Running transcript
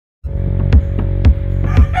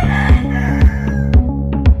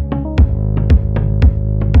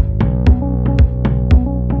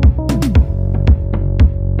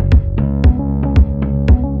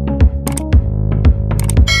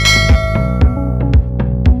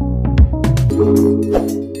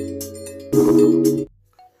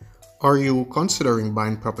Are you considering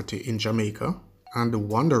buying property in Jamaica and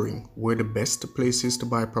wondering where the best places to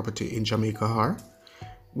buy property in Jamaica are?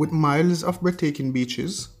 With miles of breathtaking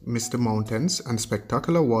beaches, misty mountains, and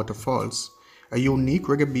spectacular waterfalls, a unique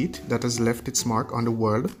reggae beat that has left its mark on the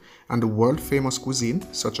world and the world-famous cuisine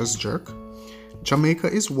such as jerk,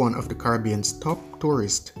 Jamaica is one of the Caribbean's top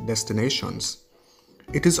tourist destinations.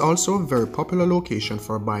 It is also a very popular location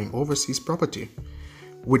for buying overseas property,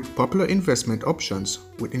 with popular investment options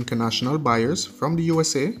with international buyers from the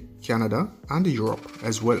USA, Canada, and Europe,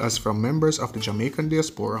 as well as from members of the Jamaican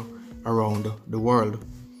diaspora around the world.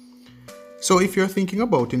 So if you're thinking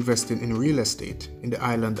about investing in real estate in the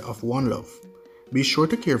island of One Love, be sure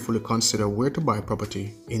to carefully consider where to buy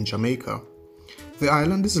property in Jamaica. The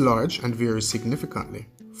island is large and varies significantly,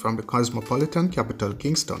 from the cosmopolitan capital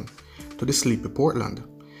Kingston to the sleepy Portland.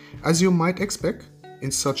 As you might expect,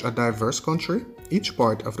 in such a diverse country, each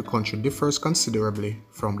part of the country differs considerably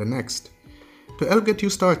from the next. To help get you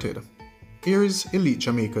started, here is Elite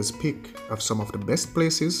Jamaica's pick of some of the best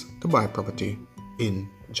places to buy property in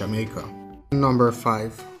Jamaica. Number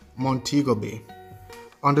 5. Montego Bay.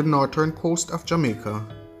 On the northern coast of Jamaica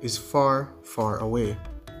is far, far away.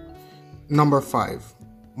 Number 5.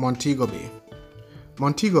 Montego Bay.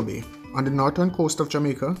 Montego Bay, on the northern coast of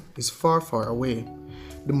Jamaica, is far, far away,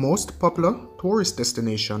 the most popular tourist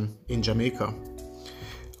destination in Jamaica.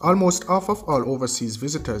 Almost half of all overseas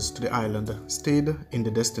visitors to the island stayed in the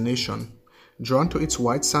destination, drawn to its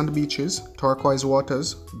white sand beaches, turquoise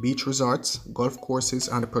waters, beach resorts, golf courses,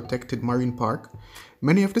 and a protected marine park.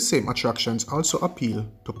 Many of the same attractions also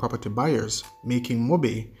appeal to property buyers, making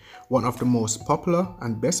Mobe one of the most popular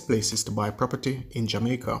and best places to buy property in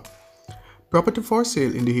Jamaica. Property for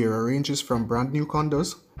sale in the area ranges from brand new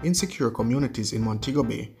condos in secure communities in Montego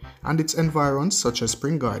Bay and its environs such as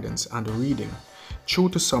Spring Gardens and Reading, through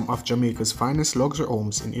to some of Jamaica's finest luxury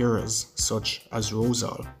homes in areas such as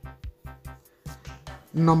Rosal.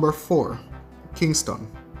 Number 4.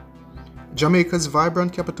 Kingston. Jamaica's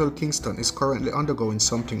vibrant capital Kingston is currently undergoing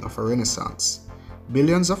something of a renaissance.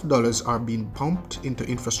 Billions of dollars are being pumped into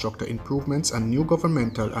infrastructure improvements and new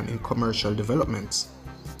governmental and commercial developments.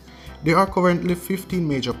 There are currently 15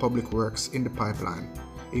 major public works in the pipeline,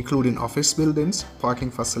 including office buildings, parking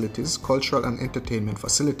facilities, cultural and entertainment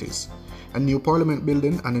facilities, a new parliament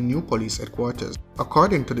building, and a new police headquarters.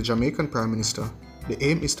 According to the Jamaican Prime Minister, the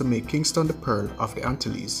aim is to make Kingston the Pearl of the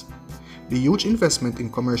Antilles. The huge investment in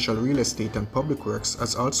commercial real estate and public works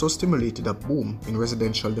has also stimulated a boom in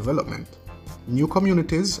residential development. New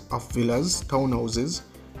communities of villas, townhouses,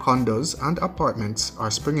 condos, and apartments are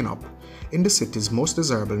springing up in the city's most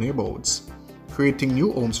desirable neighborhoods, creating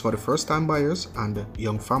new homes for the first-time buyers and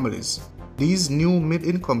young families. These new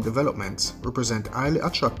mid-income developments represent highly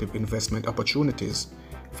attractive investment opportunities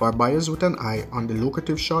for buyers with an eye on the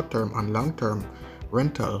lucrative short-term and long-term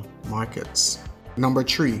rental markets. Number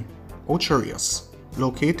 3. Ocho Rios.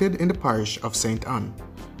 Located in the parish of St. Ann,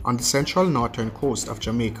 on the central northern coast of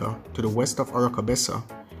Jamaica to the west of Orocabessa,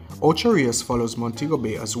 Ocho Rios follows Montego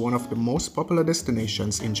Bay as one of the most popular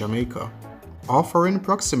destinations in Jamaica, offering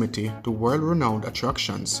proximity to world-renowned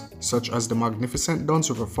attractions such as the magnificent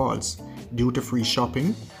Duns River Falls, duty-free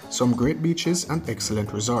shopping, some great beaches, and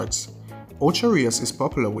excellent resorts. Ocho Rios is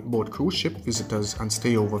popular with both cruise ship visitors and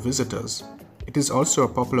stayover visitors. It is also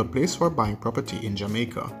a popular place for buying property in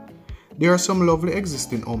Jamaica. There are some lovely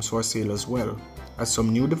existing homes for sale as well, as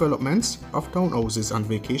some new developments of townhouses and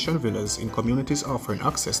vacation villas in communities offering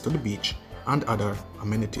access to the beach and other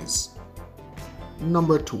amenities.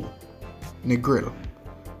 Number 2. Negril.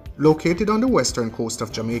 Located on the western coast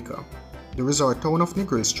of Jamaica, the resort town of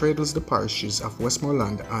Negril straddles the parishes of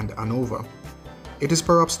Westmoreland and Hanover. It is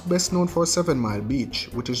perhaps best known for 7 Mile Beach,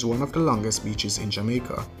 which is one of the longest beaches in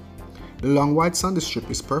Jamaica. The long white sandy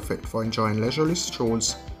strip is perfect for enjoying leisurely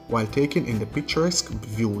strolls while taking in the picturesque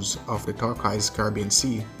views of the turquoise Caribbean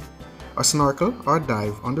Sea. A snorkel or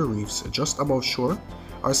dive on the reefs just above shore,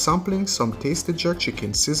 or sampling some tasty jerk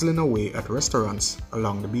chicken sizzling away at restaurants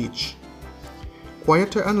along the beach.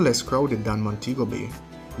 Quieter and less crowded than Montego Bay,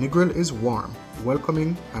 Negril is warm,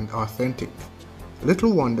 welcoming, and authentic.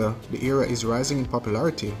 Little wonder the area is rising in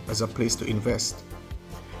popularity as a place to invest.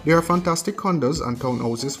 There are fantastic condos and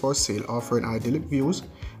townhouses for sale offering idyllic views,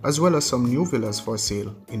 as well as some new villas for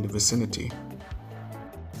sale in the vicinity.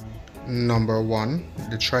 Number 1.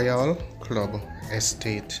 The Trial Club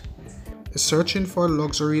Estate. Searching for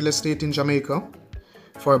luxury real estate in Jamaica?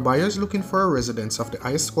 For buyers looking for a residence of the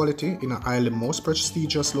highest quality in an island's most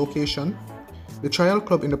prestigious location, the Trial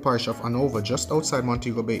Club in the parish of Hanover just outside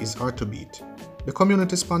Montego Bay is hard to beat. The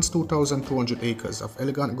community spans 2,200 acres of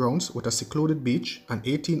elegant grounds with a secluded beach, an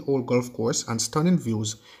 18-hole golf course, and stunning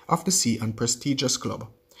views of the sea and prestigious club,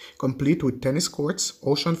 complete with tennis courts,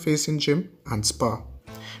 ocean-facing gym, and spa,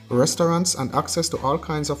 restaurants, and access to all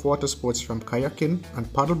kinds of water sports from kayaking and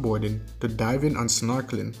paddleboarding to diving and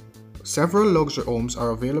snorkeling. Several luxury homes are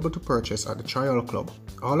available to purchase at the Trial Club,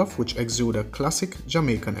 all of which exude a classic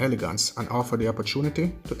Jamaican elegance and offer the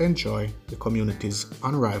opportunity to enjoy the community's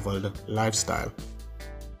unrivaled lifestyle.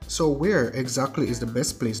 So where exactly is the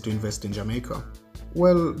best place to invest in Jamaica?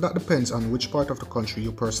 Well, that depends on which part of the country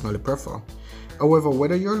you personally prefer. However,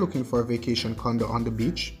 whether you're looking for a vacation condo on the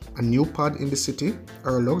beach, a new pad in the city,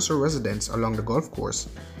 or a luxury residence along the golf course,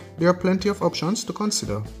 there are plenty of options to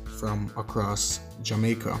consider from across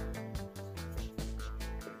Jamaica.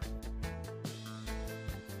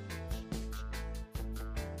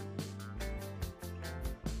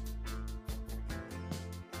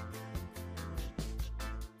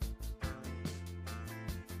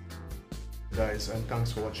 Guys, and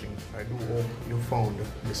thanks for watching. I do hope you found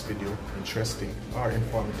this video interesting or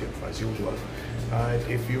informative as usual.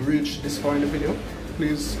 If you reached this far in the video,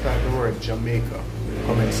 please type the word Jamaica in the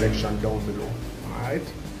comment section down below. Alright,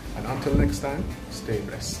 and until next time, stay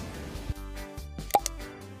blessed.